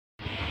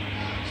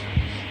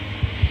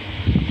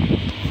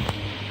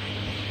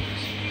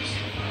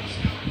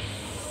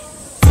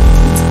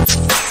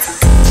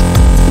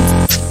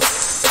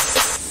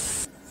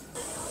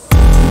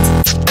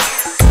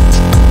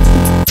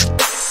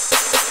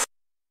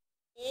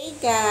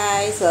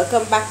Guys,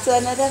 welcome back to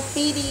another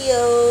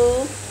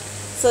video.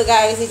 So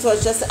guys, it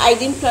was just, I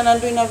didn't plan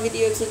on doing a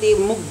video today,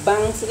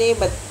 mukbang today,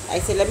 but I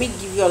said let me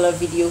give you all a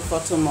video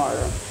for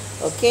tomorrow.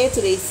 Okay,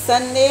 today is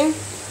Sunday.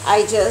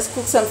 I just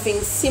cooked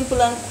something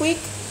simple and quick,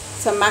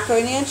 some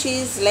macaroni and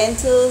cheese,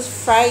 lentils,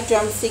 fried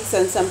drumsticks,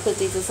 and some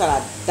potato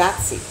salad.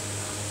 That's it.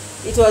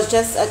 It was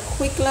just a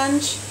quick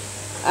lunch,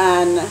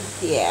 and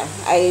yeah,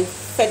 I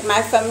fed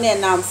my family,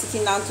 and now I'm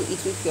sitting down to eat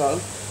with y'all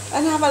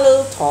and have a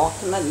little talk.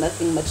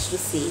 Nothing much to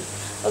say.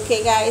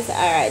 Okay guys,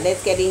 alright,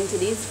 let's get into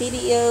this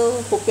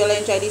video. Hope you'll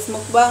enjoy this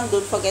mukbang.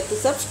 Don't forget to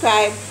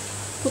subscribe,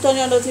 put on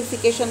your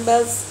notification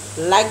bells,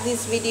 like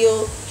this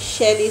video,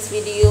 share this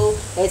video.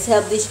 Let's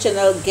help this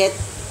channel get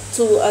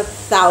to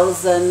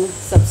 1,000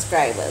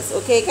 subscribers.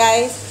 Okay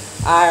guys,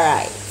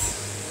 alright.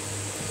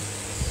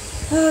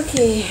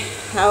 Okay,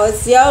 how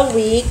was your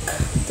week?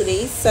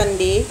 Today is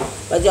Sunday,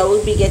 but y'all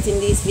will be getting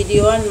this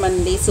video on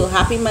Monday, so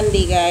happy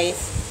Monday guys.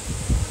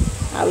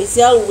 How is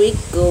your week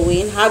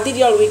going? How did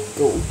your week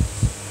go?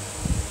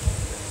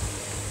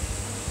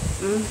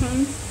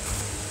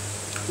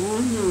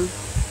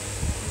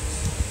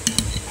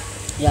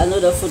 Y'all know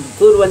the food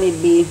good when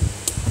it be,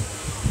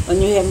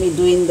 when you hear me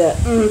doing the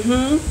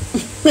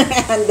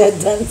and the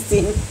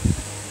dancing.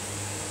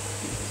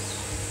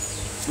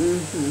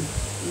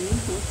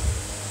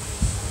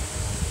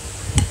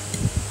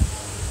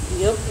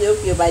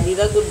 Yup, I did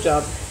a good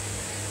job.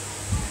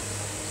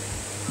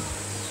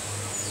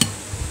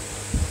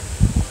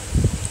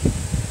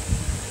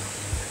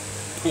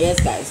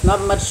 Yes guys,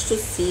 not much to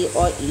see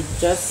or eat,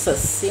 just a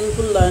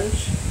simple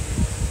lunch,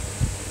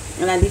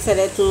 and I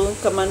decided to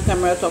come on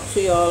camera, talk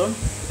to y'all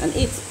and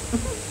eat.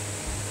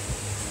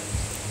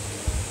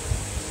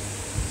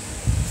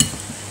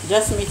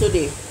 Just me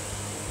today,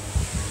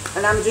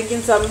 and I'm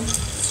drinking some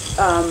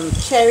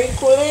cherry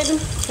Kool-Aid.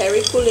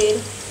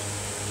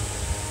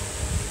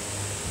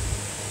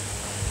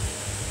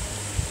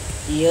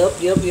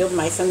 Yup,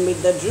 my son made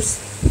the juice.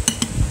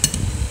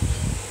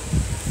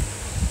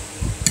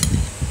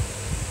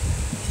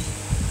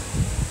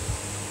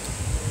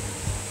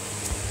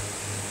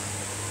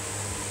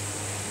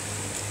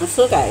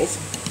 So guys,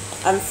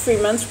 I'm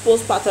 3 months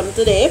postpartum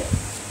today.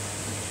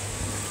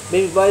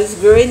 Baby boy is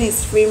growing,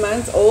 he's 3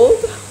 months old.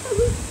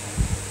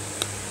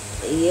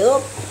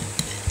 Yup,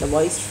 the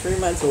boy is 3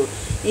 months old.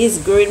 He's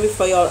growing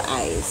before your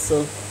eyes,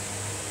 so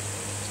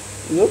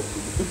yup.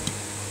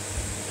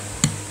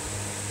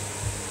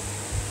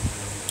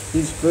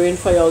 He's growing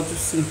for y'all to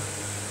see.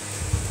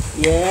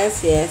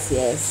 Yes.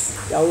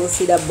 Y'all will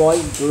see the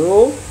boy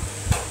grow.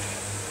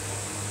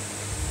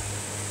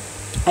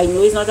 I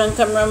know he's not on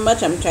camera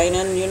much. I'm trying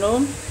to, you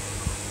know,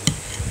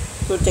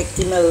 protect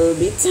him a little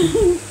bit.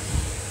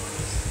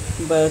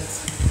 But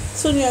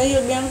soon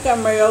he'll be on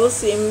camera. Y'all will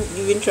see him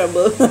giving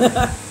trouble.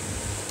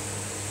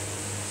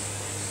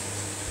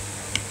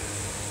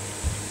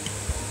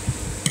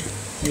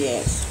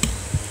 Yes.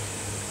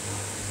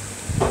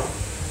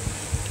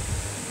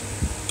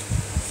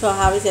 So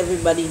how is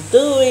everybody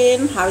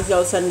doing? How is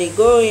your Sunday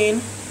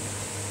going?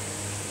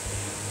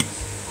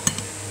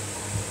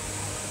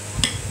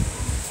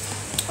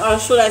 Or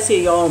should I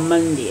say your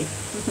Monday?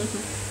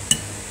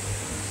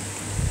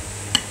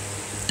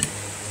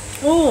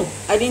 Oh,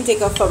 I didn't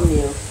take a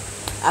thumbnail.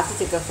 I have to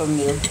take a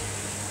thumbnail.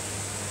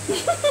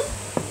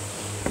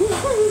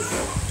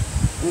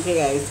 Okay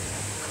guys.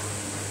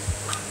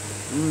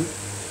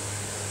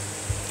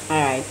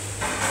 Alright.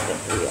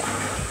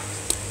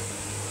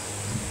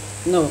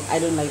 No, I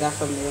don't like that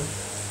thumbnail.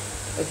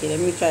 Okay, let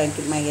me try and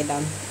keep my hair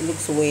down. It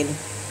looks weird.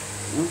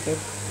 Okay.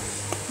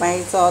 My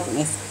hair's all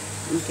messed.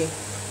 Okay.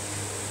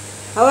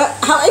 How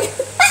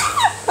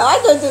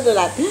I going to do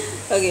that?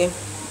 Okay.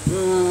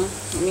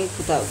 Let me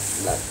put out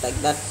that, like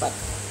that part.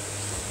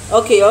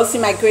 Okay, y'all see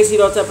my crazy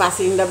daughter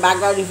passing in the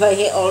background with her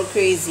hair all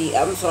crazy.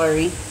 I'm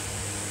sorry.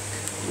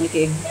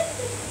 Okay.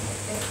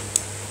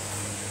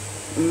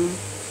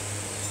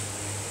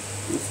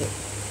 Okay.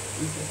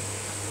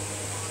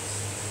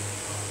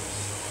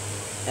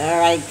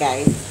 Alright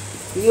guys,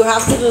 you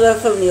have to do the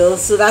thumbnail,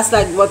 so that's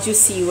like what you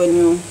see when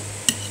you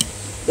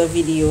the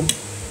video.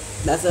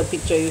 That's a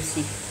picture you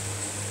see.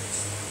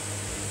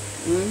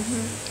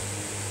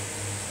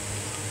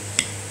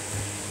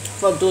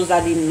 For those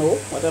that didn't know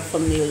what a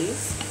thumbnail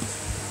is.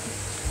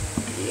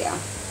 Yeah,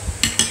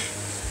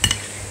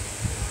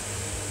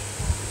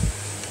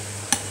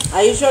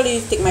 I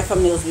usually take my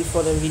thumbnails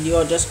before the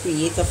video or just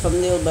create a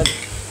thumbnail, but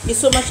it's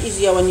so much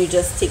easier when you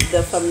just take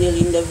the thumbnail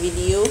in the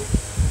video.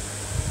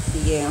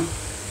 Yeah,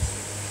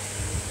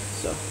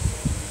 so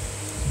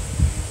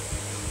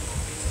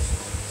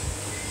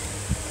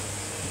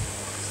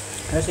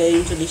let's get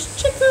into this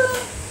chicken.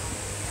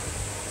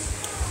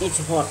 It's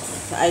hot.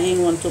 I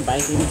didn't want to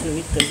bite into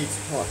it because it's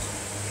hot.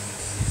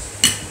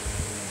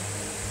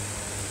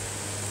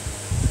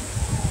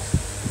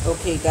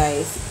 Okay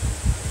guys,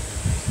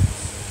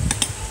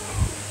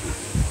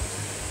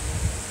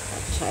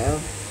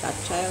 that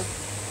child.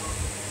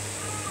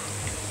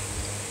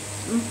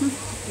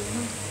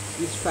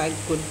 It's fried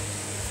good.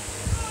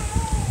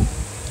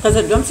 Because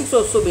the drumsticks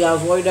were so big, I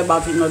was worried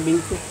about it not being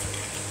cooked.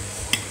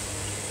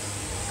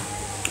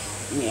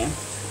 Yeah.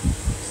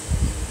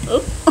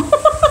 Oh.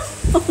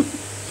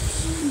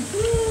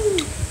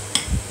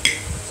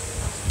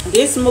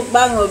 This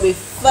mukbang will be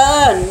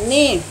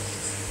funny.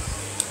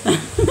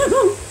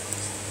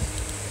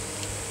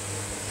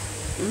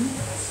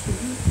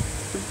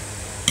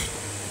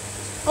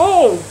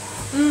 Oh,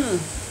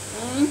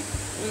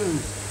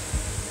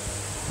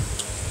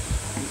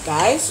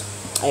 guys,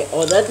 I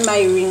ordered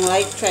my ring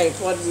light,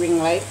 tripod ring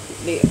light.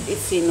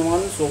 It's in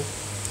one, so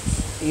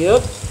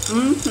yep.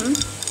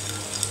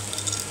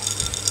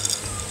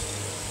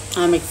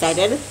 I'm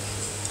excited.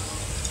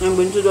 I'm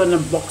going to do an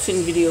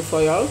unboxing video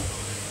for y'all.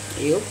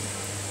 Yep.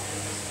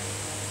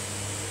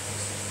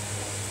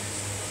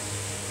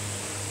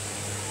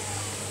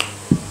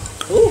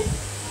 Ooh.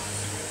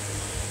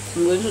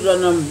 I'm going to do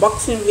an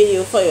unboxing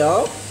video for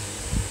y'all,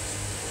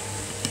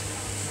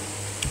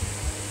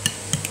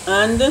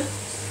 and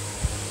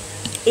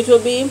it will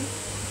be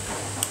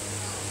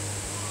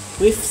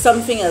with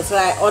something else. So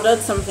I ordered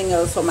something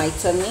else for my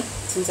tummy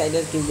since I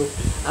just gave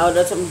birth. I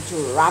ordered something to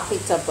wrap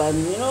it up,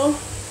 and you know,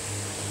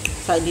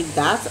 so I did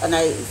that. And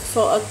I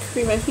saw a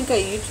cream. I think a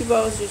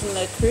YouTuber was using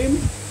a cream,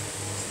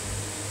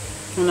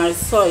 and I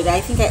saw it.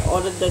 I think I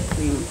ordered the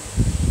cream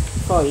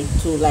for it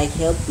to like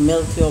help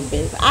melt your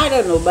belly. I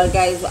don't know, but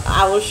guys,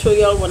 I will show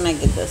y'all when I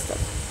get the stuff.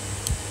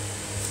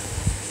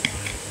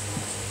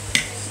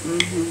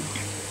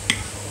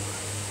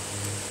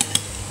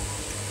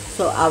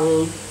 So I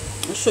will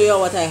show you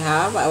what I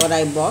have, what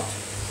I bought.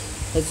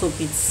 Let's hope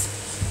it's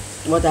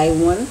what I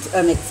want,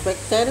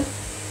 unexpected.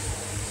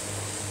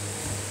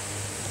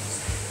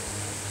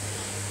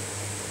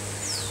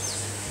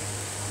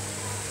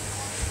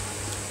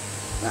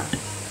 Yeah.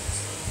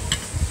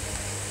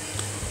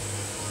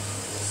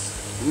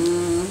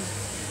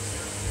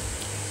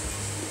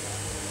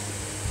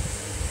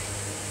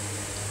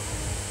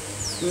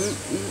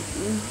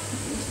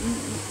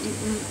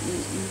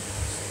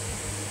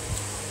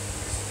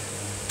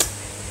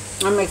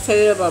 I'm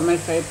excited about my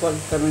tripod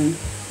coming,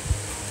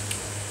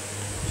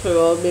 so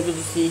you'll be able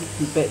to see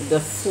the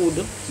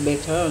food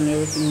better and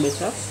everything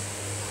better.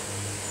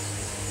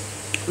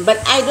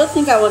 But I don't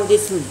think I want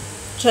this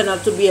channel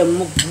to be a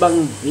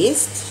mukbang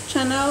based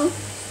channel.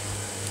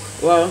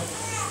 Well,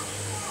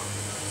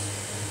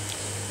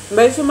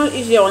 but it's so much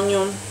easier when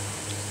you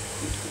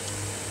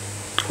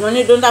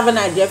don't have an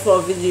idea for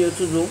a video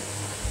to do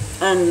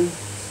and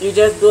you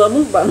just do a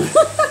mukbang.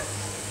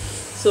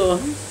 So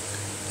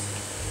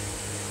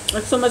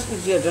it's so much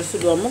easier just to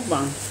do a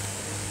mukbang.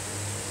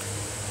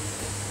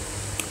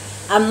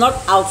 I'm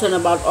not out and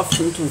about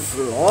often to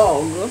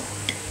vlog,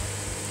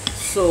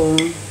 so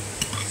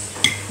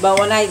but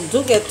when I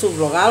do get to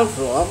vlog, I'll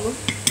vlog.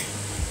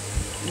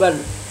 But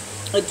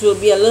it will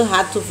be a little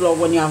hard to vlog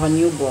when you have a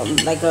newborn,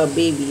 like a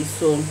baby.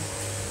 So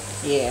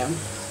yeah.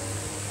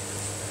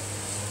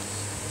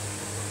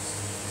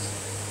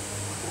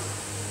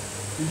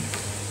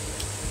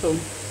 So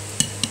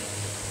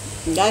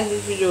guys,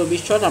 this video will be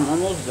short. I'm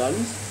almost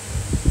done.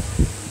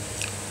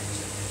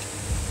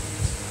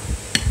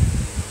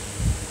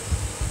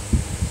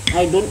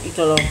 I don't eat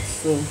a lot,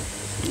 so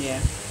yeah.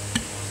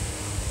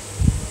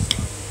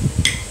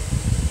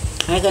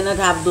 I cannot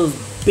have those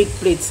big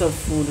plates of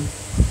food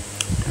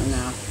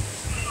now.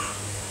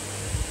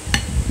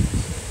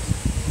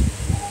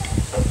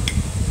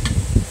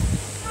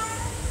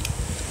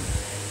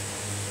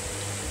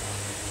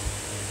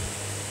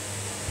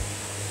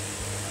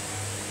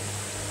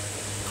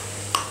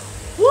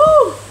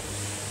 Woo!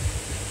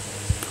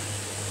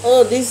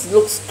 Oh, this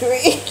looks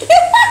great.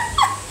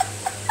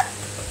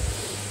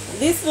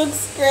 This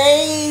looks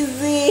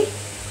crazy.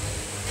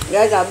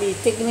 Guys, I'll be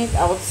taking it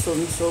out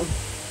soon, so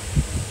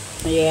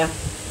yeah,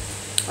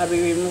 I'll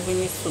be removing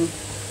it soon.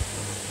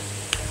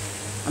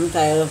 I'm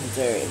tired of it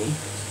already,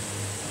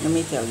 let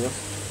me tell you.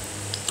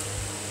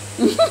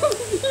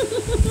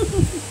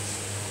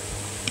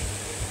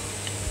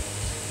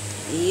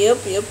 Yep.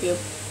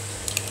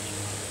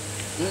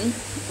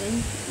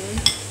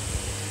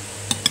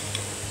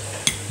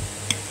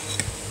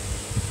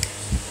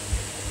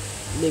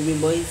 Baby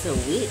boy is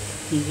awake.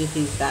 He's with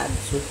his dad,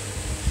 so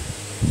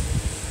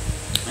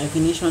I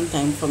finished on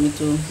time for me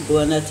to go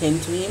and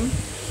attend to him.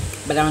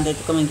 But I wanted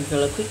to come and give you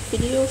a quick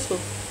video, so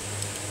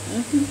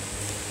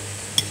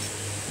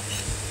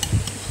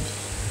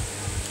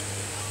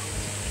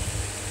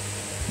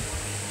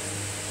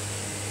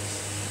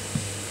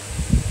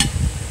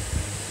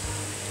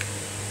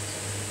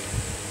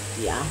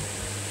yeah.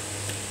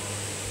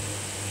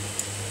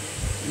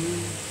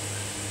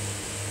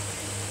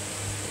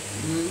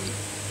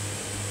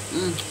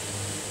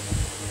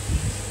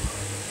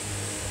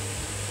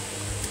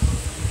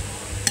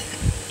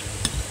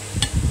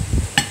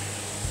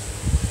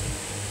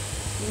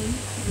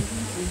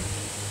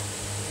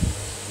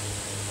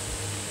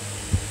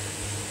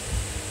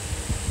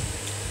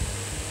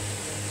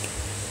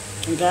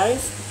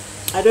 Guys,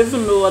 I don't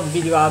even know what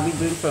video I'll be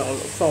doing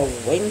for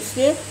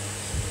Wednesday,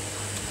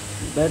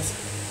 but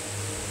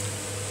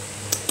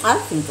I'll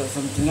think of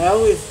something. I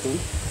always do.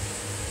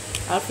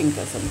 I'll think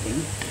of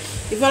something.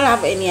 If you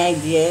have any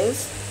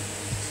ideas,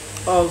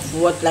 of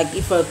what, like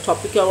if a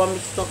topic you want me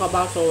to talk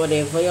about or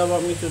whatever you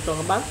want me to talk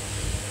about,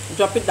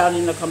 drop it down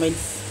in the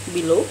comments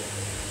below,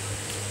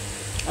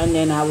 and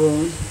then I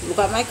will look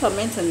at my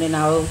comments, and then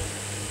I'll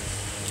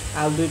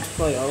do it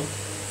for y'all.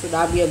 So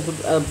that'll be a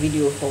good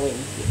video for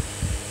Wednesday.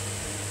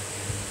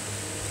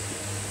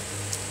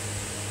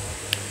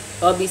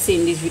 I'll be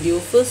seeing this video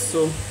first,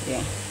 so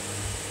yeah.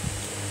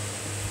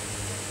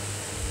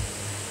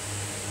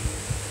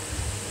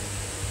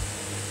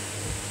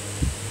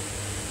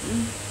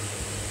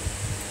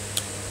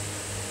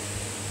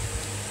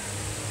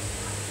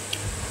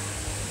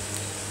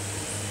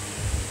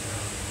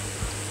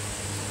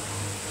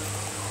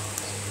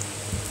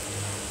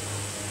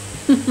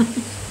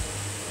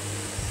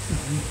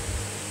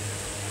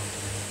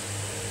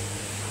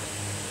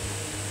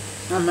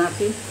 I'm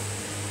happy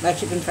my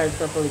chicken fried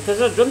properly, because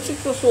the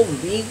drumsticks were so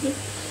big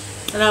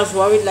and I was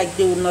worried like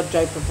they would not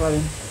dry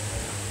properly.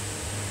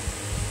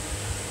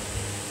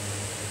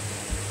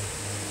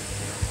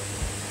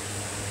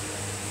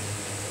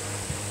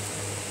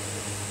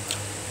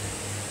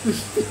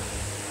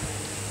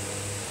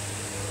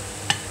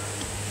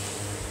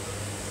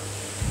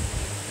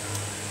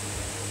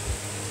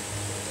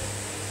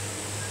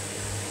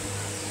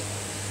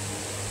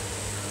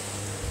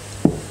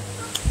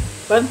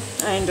 But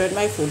I enjoyed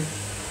my food.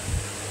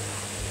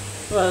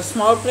 It was a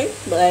small plate,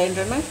 but I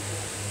enjoyed my food.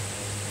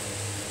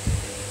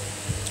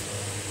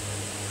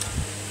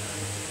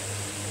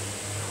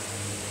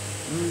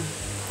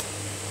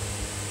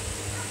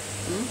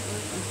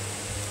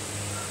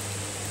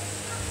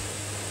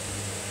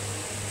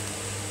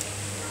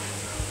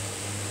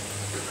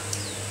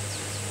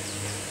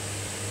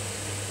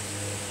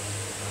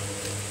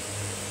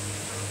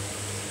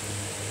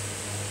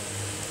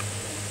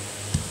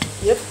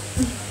 Yep,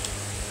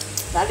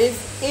 that is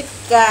it,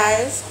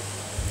 guys.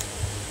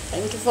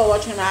 Thank you for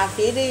watching our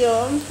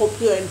video. Hope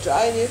you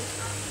enjoyed it.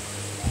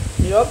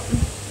 Yep,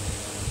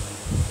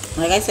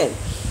 like I said,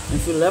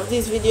 if you love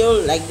this video,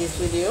 like this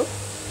video,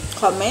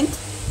 comment,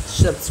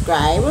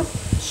 subscribe,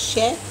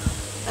 share,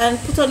 and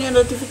put on your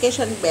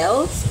notification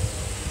bells,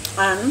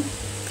 and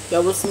you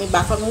will see me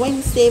back on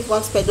Wednesday for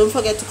Spare. Don't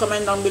forget to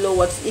comment down below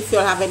what if you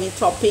have any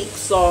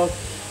topics or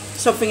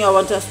something you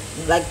want us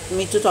like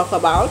me to talk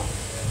about.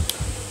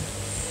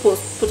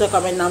 Put a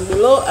comment down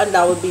below, and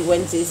that will be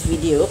Wednesday's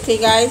video. Okay,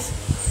 guys,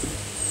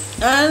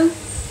 and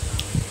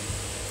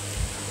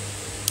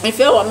if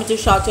you want me to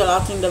shout you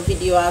out in the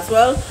video as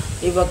well,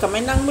 leave a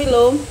comment down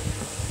below,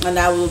 and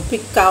I will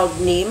pick out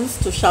names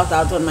to shout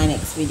out on my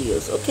next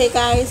videos. Okay,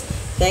 guys,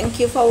 thank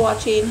you for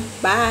watching.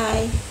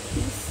 Bye.